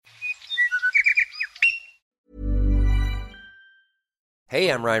Hey,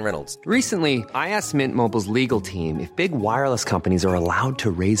 I'm Ryan Reynolds. Recently, I asked Mint Mobile's legal team if big wireless companies are allowed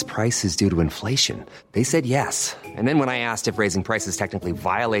to raise prices due to inflation. They said yes. And then when I asked if raising prices technically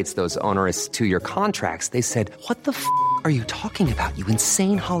violates those onerous two-year contracts, they said, "What the f*** are you talking about, you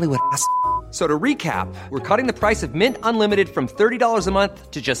insane Hollywood ass?" So to recap, we're cutting the price of Mint Unlimited from $30 a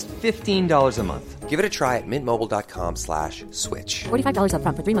month to just $15 a month. Give it a try at mintmobile.com/switch. $45 up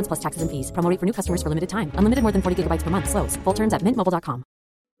front for 3 months plus taxes and fees. Promo rate for new customers for limited time. Unlimited more than 40 gigabytes per month. Slows full terms at mintmobile.com.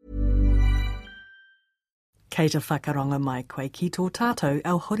 Kei te whakaronga mai koe ki tō tātou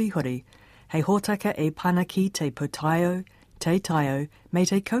au horihori. Hei hōtaka e pana ki te pūtaio, te taio, me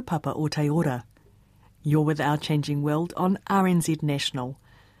te kaupapa o te ora. You're with Our Changing World on RNZ National.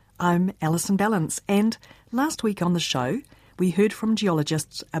 I'm Alison Ballance, and last week on the show, we heard from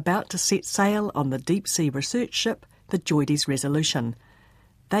geologists about to set sail on the deep-sea research ship, the Joydes Resolution.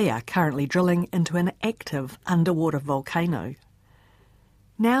 They are currently drilling into an active underwater volcano.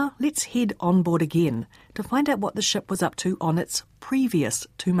 Now, let's head on board again to find out what the ship was up to on its previous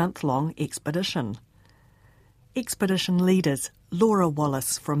 2-month-long expedition. Expedition leaders Laura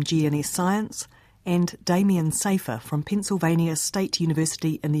Wallace from GNS Science and Damien Safer from Pennsylvania State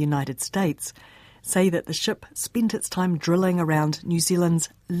University in the United States say that the ship spent its time drilling around New Zealand's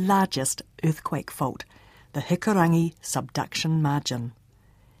largest earthquake fault, the Hikurangi subduction margin.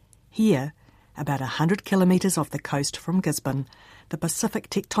 Here, about 100 kilometres off the coast from Gisborne, the Pacific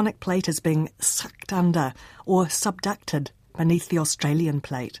tectonic plate is being sucked under or subducted beneath the Australian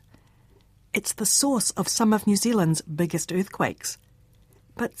plate. It's the source of some of New Zealand's biggest earthquakes.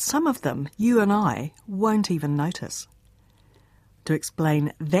 But some of them you and I won't even notice. To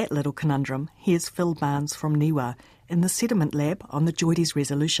explain that little conundrum, here's Phil Barnes from NIWA in the Sediment Lab on the Joydes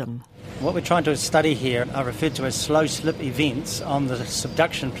Resolution. What we're trying to study here are referred to as slow slip events on the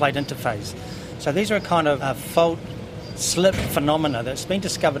subduction plate interface. So these are a kind of fault slip phenomena that's been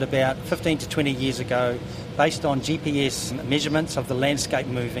discovered about 15 to 20 years ago based on GPS measurements of the landscape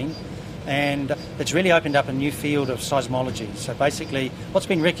moving, and it's really opened up a new field of seismology. So basically what's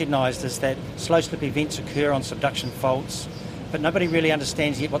been recognised is that slow slip events occur on subduction faults, but nobody really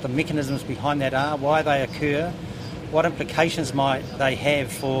understands yet what the mechanisms behind that are, why they occur, what implications might they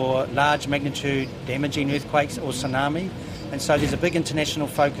have for large magnitude damaging earthquakes or tsunami. And so there's a big international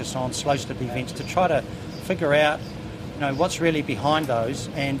focus on slow slip events to try to figure out what's really behind those.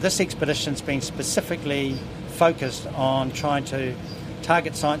 And this expedition's been specifically focused on trying to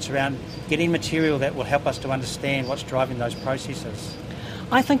target science around getting material that will help us to understand what's driving those processes.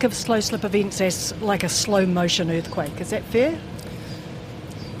 I think of slow slip events as like a slow motion earthquake. Is that fair?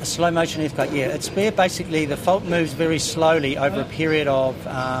 A slow motion earthquake, yeah. It's where basically the fault moves very slowly over a period of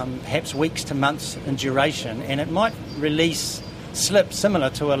perhaps weeks to months in duration, and it might release slip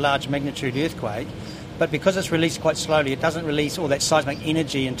similar to a large magnitude earthquake. But because it's released quite slowly, it doesn't release all that seismic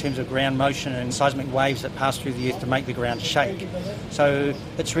energy in terms of ground motion and seismic waves that pass through the earth to make the ground shake. So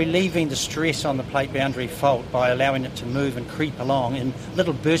it's relieving the stress on the plate boundary fault by allowing it to move and creep along in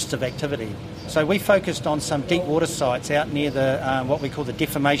little bursts of activity. So we focused on some deep water sites out near the what we call the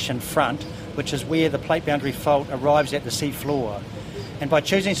deformation front, which is where the plate boundary fault arrives at the sea floor. And by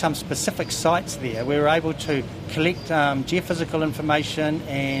choosing some specific sites there, we were able to collect geophysical information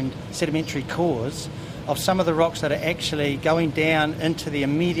and sedimentary cores of some of the rocks that are actually going down into the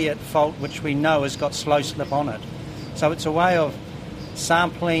immediate fault, which we know has got slow slip on it. So it's a way of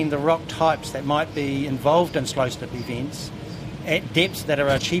sampling the rock types that might be involved in slow slip events at depths that are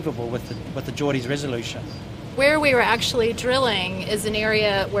achievable with the Joydes Resolution. Where we were actually drilling is an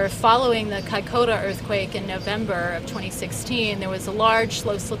area where, following the Kaikoura earthquake in November of 2016, there was a large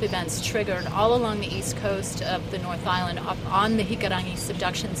slow slip events triggered all along the east coast of the North Island up on the Hikurangi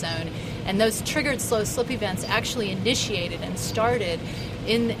subduction zone. And those triggered slow slip events actually initiated and started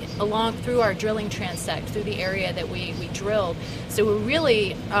along through our drilling transect, through the area that we drilled. So we're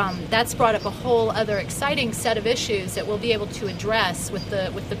really, that's brought up a whole other exciting set of issues that we'll be able to address with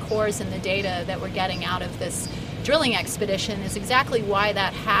the cores and the data that we're getting out of this drilling expedition, is exactly why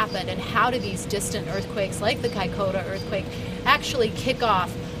that happened and how do these distant earthquakes like the Kaikoura earthquake actually kick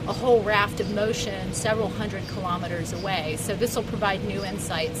off a whole raft of motion several hundred kilometers away. So this will provide new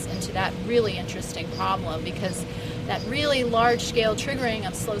insights into that really interesting problem, because that really large-scale triggering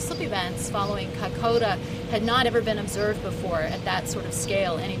of slow slip events following Kaikoura had not ever been observed before at that sort of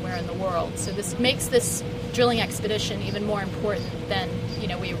scale anywhere in the world. So this makes this drilling expedition even more important than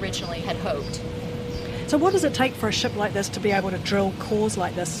we originally had hoped. So what does it take for a ship like this to be able to drill cores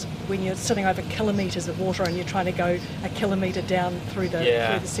like this when you're sitting over kilometres of water and you're trying to go a kilometre down through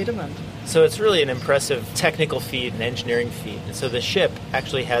the sediment? So it's really an impressive technical feat and engineering feat. And so the ship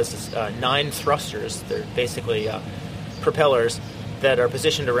actually has 9 thrusters. They're basically propellers. that are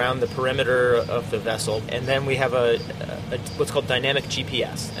positioned around the perimeter of the vessel. And then we have a what's called dynamic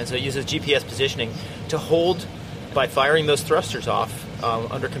GPS. And so it uses GPS positioning to hold, by firing those thrusters off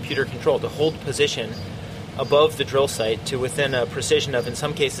under computer control, to hold position above the drill site to within a precision of, in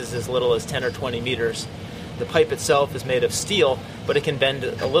some cases, as little as 10 or 20 meters. The pipe itself is made of steel, but it can bend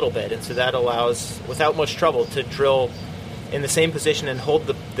a little bit. And so that allows, without much trouble, to drill in the same position and hold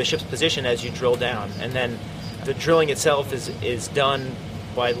the ship's position as you drill down. And then the drilling itself is done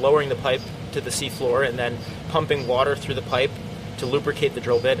by lowering the pipe to the seafloor and then pumping water through the pipe to lubricate the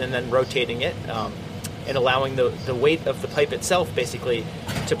drill bit and then rotating it and allowing the weight of the pipe itself basically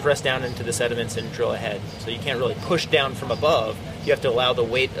to press down into the sediments and drill ahead. So you can't really push down from above. You have to allow the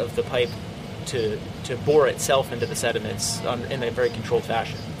weight of the pipe to bore itself into the sediments in a very controlled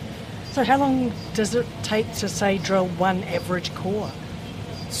fashion. So how long does it take to, say, drill one average core?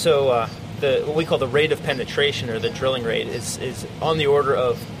 So what we call the rate of penetration, or the drilling rate, is on the order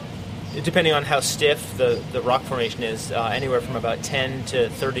of, depending on how stiff the rock formation is, anywhere from about 10 to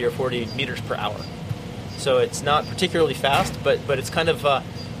 30 or 40 meters per hour. So it's not particularly fast, but it's kind of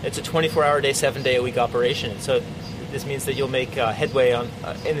it's a 24-hour day, 7-day-a-week operation. So this means that you'll make headway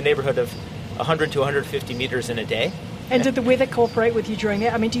in the neighborhood of 100 to 150 meters in a day. And did the weather cooperate with you during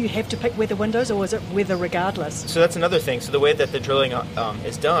that? I mean, do you have to pick weather windows, or is it weather regardless? So that's another thing. So the way that the drilling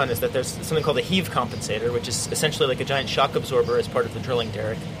is done is that there's something called a heave compensator, which is essentially like a giant shock absorber as part of the drilling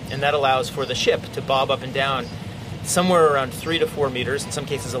derrick. And that allows for the ship to bob up and down somewhere around 3 to 4 meters, in some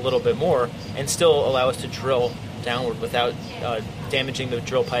cases a little bit more, and still allow us to drill downward without damaging the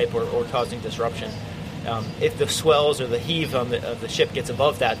drill pipe or causing disruption. If the swells or the heave of the ship gets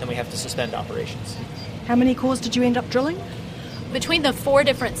above that, then we have to suspend operations. How many cores did you end up drilling? Between the 4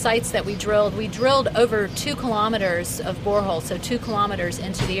 different sites that we drilled over 2 kilometers of borehole, so 2 kilometers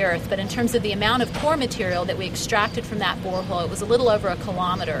into the earth. But in terms of the amount of core material that we extracted from that borehole, it was a little over 1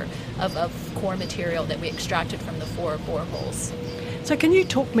 kilometer of core material that we extracted from the 4 boreholes. So can you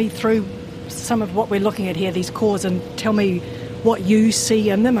talk me through some of what we're looking at here, these cores, and tell me what you see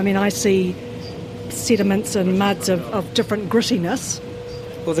in them? I mean, I see sediments and muds of different grittiness.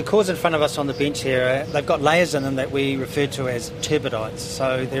 Well, the cores in front of us on the bench here, they've got layers in them that we refer to as turbidites.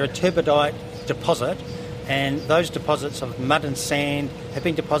 So they're a turbidite deposit, and those deposits of mud and sand have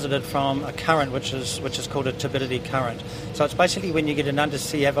been deposited from a current which is called a turbidity current. So it's basically when you get an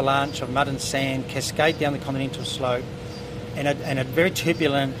undersea avalanche of mud and sand cascade down the continental slope, and a very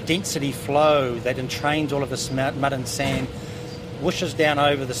turbulent density flow that entrains all of this mud and sand whooshes down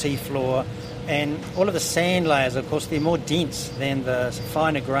over the seafloor. And all of the sand layers, of course, they're more dense than the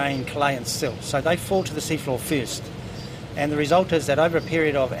finer grain clay and silt. So they fall to the seafloor first. And the result is that over a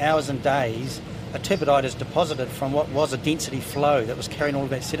period of hours and days, a turbidite is deposited from what was a density flow that was carrying all of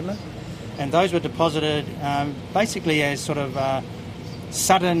that sediment. And those were deposited basically as sort of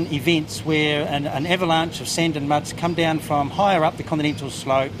sudden events where an avalanche of sand and muds come down from higher up the continental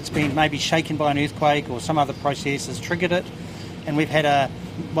slope. It's been maybe shaken by an earthquake or some other process has triggered it. And we've had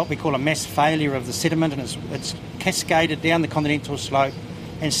what we call a mass failure of the sediment, and it's cascaded down the continental slope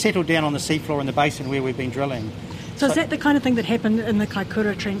and settled down on the seafloor in the basin where we've been drilling. So is that the kind of thing that happened in the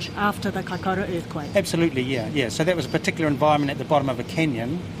Kaikoura Trench after the Kaikoura earthquake? Absolutely, yeah. So that was a particular environment at the bottom of a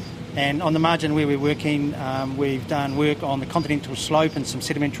canyon, and on the margin where we're working, we've done work on the continental slope and some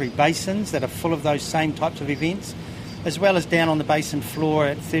sedimentary basins that are full of those same types of events, as well as down on the basin floor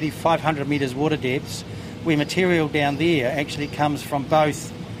at 3,500 metres water depths, where material down there actually comes from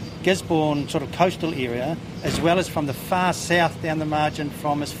both Gisborne sort of coastal area as well as from the far south down the margin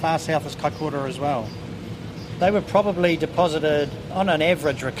from as far south as Kaikoura as well. They were probably deposited on an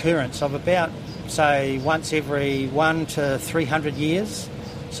average recurrence of about, say, once every 1 to 300 years.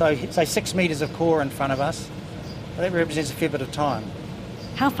 So, say 6 metres of core in front of us. That represents a fair bit of time.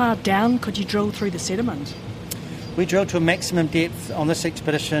 How far down could you drill through the sediment? We drilled to a maximum depth on this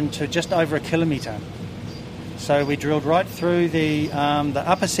expedition to just over 1 kilometre. So we drilled right through the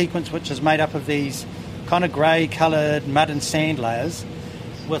upper sequence, which is made up of these kind of grey-coloured mud and sand layers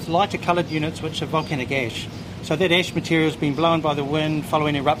with lighter-coloured units, which are volcanic ash. So that ash material has been blown by the wind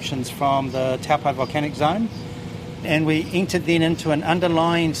following eruptions from the Taupo volcanic zone. And we entered then into an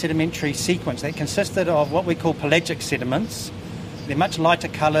underlying sedimentary sequence that consisted of what we call pelagic sediments. They're much lighter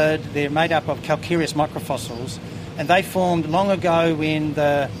coloured, they're made up of calcareous microfossils, and they formed long ago when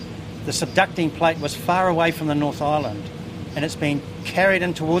the subducting plate was far away from the North Island, and it's been carried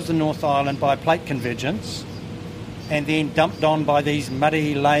in towards the North Island by plate convergence and then dumped on by these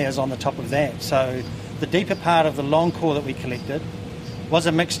muddy layers on the top of that. So the deeper part of the long core that we collected was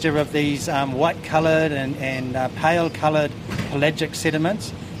a mixture of these white-coloured and pale-coloured pelagic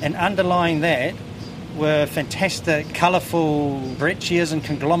sediments, and underlying that were fantastic, colourful breccias and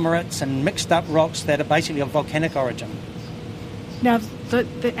conglomerates and mixed up rocks that are basically of volcanic origin. Now,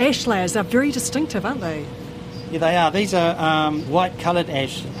 the ash layers are very distinctive, aren't they? Yeah, they are. These are white-coloured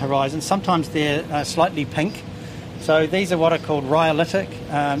ash horizons. Sometimes they're slightly pink. So these are what are called rhyolitic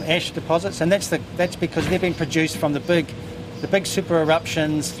ash deposits, and that's because they've been produced from the big super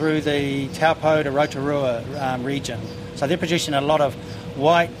eruptions through the Taupo to Rotorua region. So they're producing a lot of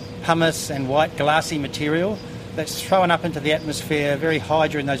white pumice and white glassy material that's thrown up into the atmosphere very high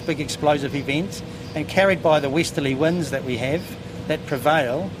during those big explosive events and carried by the westerly winds that we have that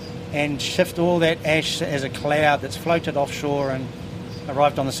prevail and shift all that ash as a cloud that's floated offshore and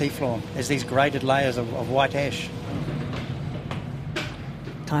arrived on the seafloor as these graded layers of white ash.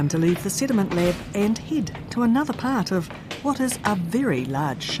 Time to leave the sediment lab and head to another part of what is a very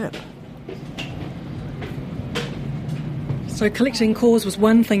large ship. So collecting cores was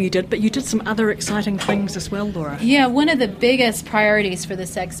one thing you did, but you did some other exciting things as well, Laura. Yeah, one of the biggest priorities for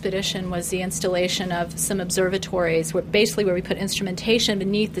this expedition was the installation of some observatories, where we put instrumentation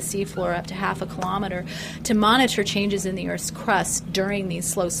beneath the seafloor up to half a kilometer to monitor changes in the Earth's crust during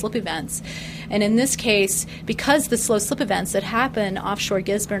these slow slip events. And in this case, because the slow slip events that happen offshore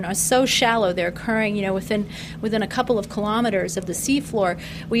Gisborne are so shallow, they're occurring, within a couple of kilometers of the seafloor,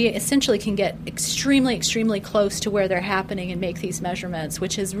 we essentially can get extremely, extremely close to where they're happening and make these measurements,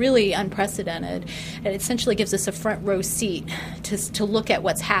 which is really unprecedented. It essentially gives us a front row seat to look at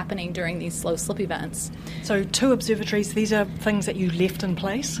what's happening during these slow slip events. So 2 observatories, these are things that you left in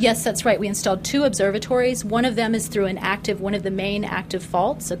place? Yes, that's right. We installed 2 observatories. One of them is through one of the main active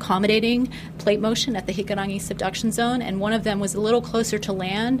faults accommodating plate motion at the Hikurangi subduction zone, and one of them was a little closer to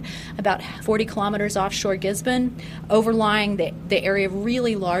land, about 40 kilometers offshore Gisborne, overlying the area of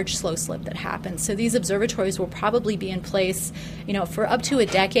really large slow slip that happens. So these observatories will probably be in place, for up to a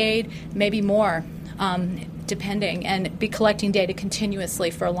decade, maybe more, depending, and be collecting data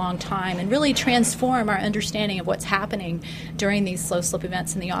continuously for a long time and really transform our understanding of what's happening during these slow slip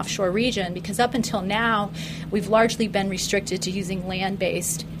events in the offshore region, because up until now we've largely been restricted to using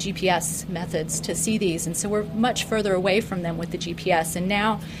land-based GPS methods to see these, and so we're much further away from them with the GPS, and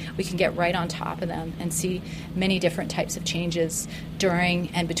now we can get right on top of them and see many different types of changes during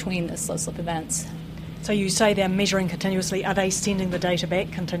and between the slow slip events. So you say they're measuring continuously. Are they sending the data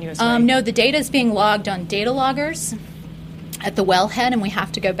back continuously? No, the data is being logged on data loggers at the wellhead, and we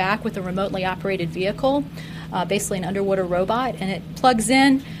have to go back with a remotely operated vehicle, basically an underwater robot, and it plugs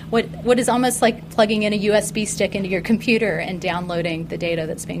in what is almost like plugging in a USB stick into your computer and downloading the data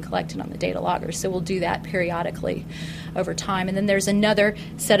that's being collected on the data loggers. So we'll do that periodically over time. And then there's another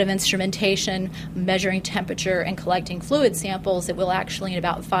set of instrumentation measuring temperature and collecting fluid samples that will actually, in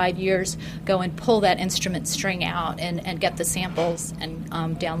about 5 years, go and pull that instrument string out and get the samples and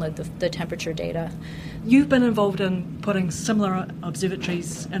download the temperature data. You've been involved in putting similar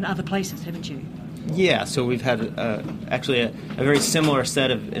observatories in other places, haven't you? Yeah, so we've had actually a very similar set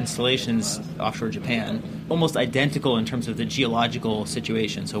of installations offshore Japan, almost identical in terms of the geological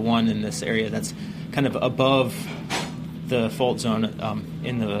situation. So one in this area that's kind of above the fault zone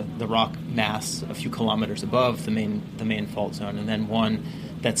in the rock mass a few kilometers above the main fault zone, and then one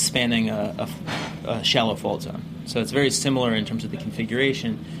that's spanning a shallow fault zone. So it's very similar in terms of the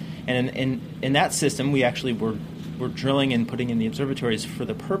configuration. And in that system, we actually were drilling and putting in the observatories for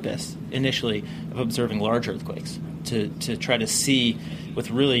the purpose, initially, of observing large earthquakes, to try to see with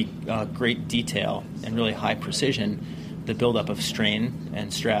really great detail and really high precision the buildup of strain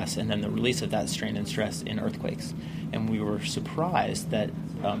and stress, and then the release of that strain and stress in earthquakes. And we were surprised that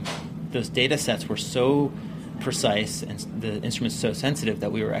those data sets were so precise and the instruments so sensitive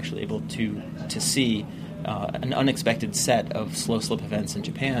that we were actually able to see an unexpected set of slow slip events in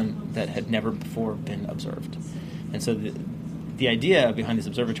Japan that had never before been observed. And so the idea behind these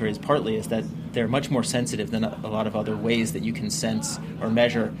observatories partly is that they're much more sensitive than a lot of other ways that you can sense or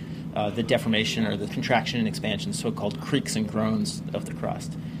measure the deformation or the contraction and expansion, so-called creaks and groans of the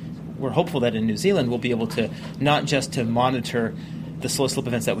crust. We're hopeful that in New Zealand we'll be able to not just to monitor the slow slip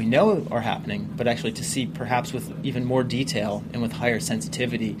events that we know are happening, but actually to see perhaps with even more detail and with higher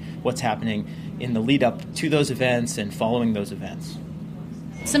sensitivity what's happening in the lead up to those events and following those events.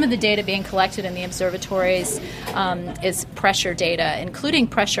 Some of the data being collected in the observatories is pressure data, including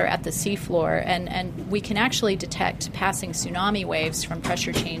pressure at the seafloor, and we can actually detect passing tsunami waves from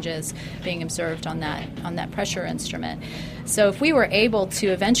pressure changes being observed on that pressure instrument. So if we were able to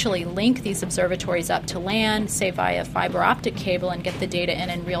eventually link these observatories up to land, say via fiber optic cable, and get the data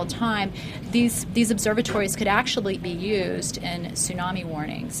in real time, these observatories could actually be used in tsunami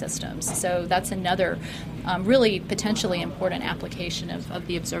warning systems. So that's another really potentially important application of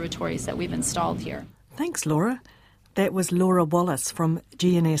the observatories that we've installed here. Thanks, Laura. That was Laura Wallace from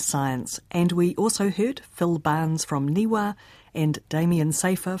GNS Science, and we also heard Phil Barnes from NIWA and Damien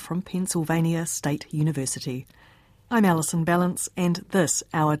Safer from Pennsylvania State University. I'm Alison Ballance, and this,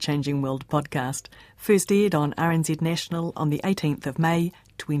 Our Changing World podcast, first aired on RNZ National on the 18th of May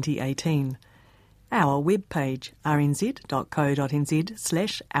 2018. Our webpage,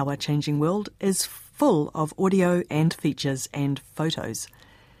 rnz.co.nz/ourchangingworld, is full of audio and features and photos.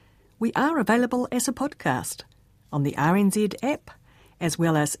 We are available as a podcast on the RNZ app, as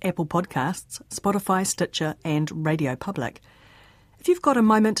well as Apple Podcasts, Spotify, Stitcher and Radio Public. If you've got a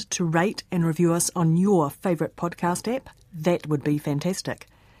moment to rate and review us on your favourite podcast app, that would be fantastic.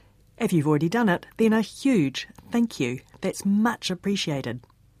 If you've already done it, then a huge thank you. That's much appreciated.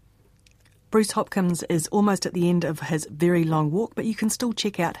 Bruce Hopkins is almost at the end of his very long walk, but you can still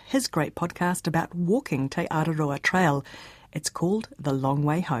check out his great podcast about walking Te Araroa Trail. It's called The Long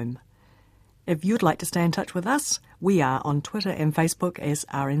Way Home. If you'd like to stay in touch with us, we are on Twitter and Facebook as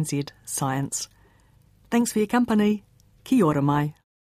RNZ Science. Thanks for your company. Kia ora mai.